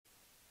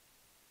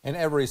And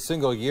every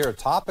single year,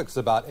 topics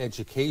about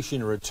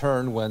education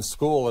return when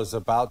school is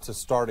about to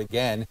start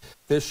again.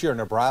 This year,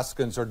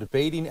 Nebraskans are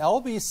debating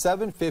LB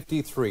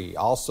 753,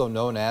 also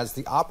known as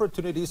the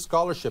Opportunity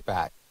Scholarship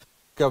Act.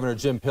 Governor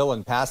Jim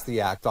Pillen passed the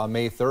act on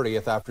May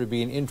 30th after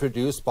being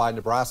introduced by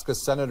Nebraska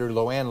Senator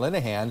Loanne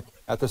Linehan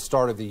at the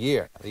start of the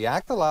year. The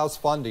act allows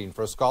funding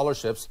for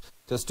scholarships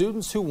to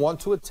students who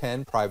want to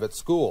attend private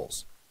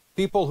schools.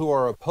 People who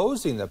are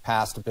opposing the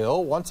passed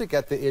bill want to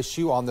get the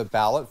issue on the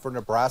ballot for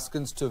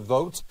Nebraskans to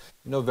vote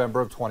in November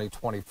of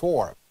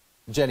 2024.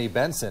 Jenny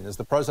Benson is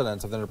the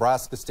president of the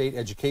Nebraska State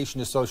Education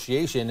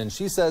Association, and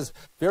she says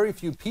very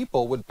few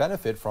people would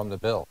benefit from the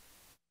bill.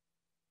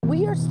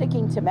 We are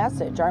sticking to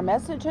message. Our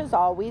message has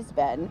always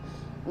been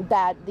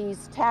that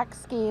these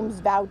tax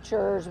schemes,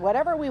 vouchers,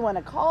 whatever we want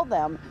to call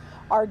them,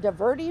 are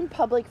diverting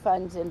public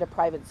funds into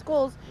private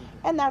schools,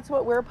 and that's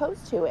what we're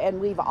opposed to,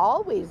 and we've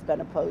always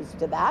been opposed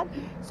to that,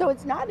 so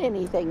it's not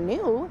anything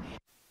new.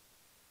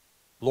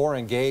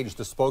 Lauren Gage,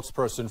 the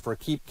spokesperson for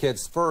Keep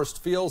Kids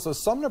First, feels that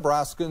some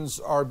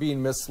Nebraskans are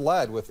being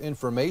misled with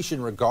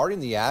information regarding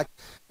the act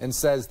and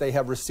says they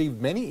have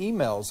received many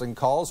emails and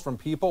calls from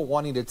people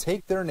wanting to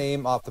take their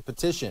name off the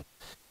petition.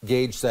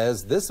 Gage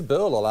says this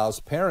bill allows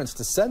parents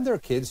to send their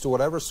kids to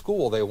whatever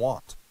school they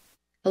want.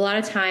 A lot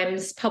of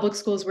times public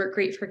schools work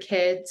great for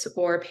kids,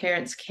 or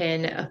parents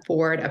can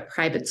afford a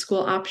private school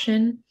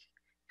option.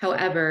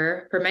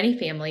 However, for many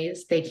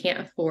families, they can't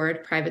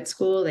afford private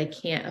school. They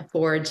can't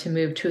afford to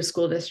move to a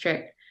school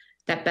district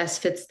that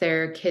best fits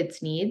their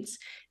kids' needs.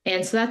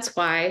 And so that's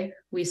why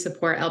we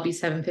support LB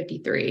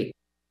 753.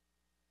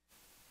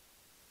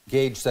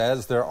 Gage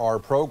says there are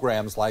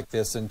programs like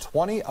this in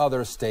 20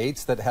 other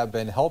states that have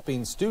been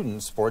helping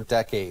students for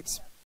decades.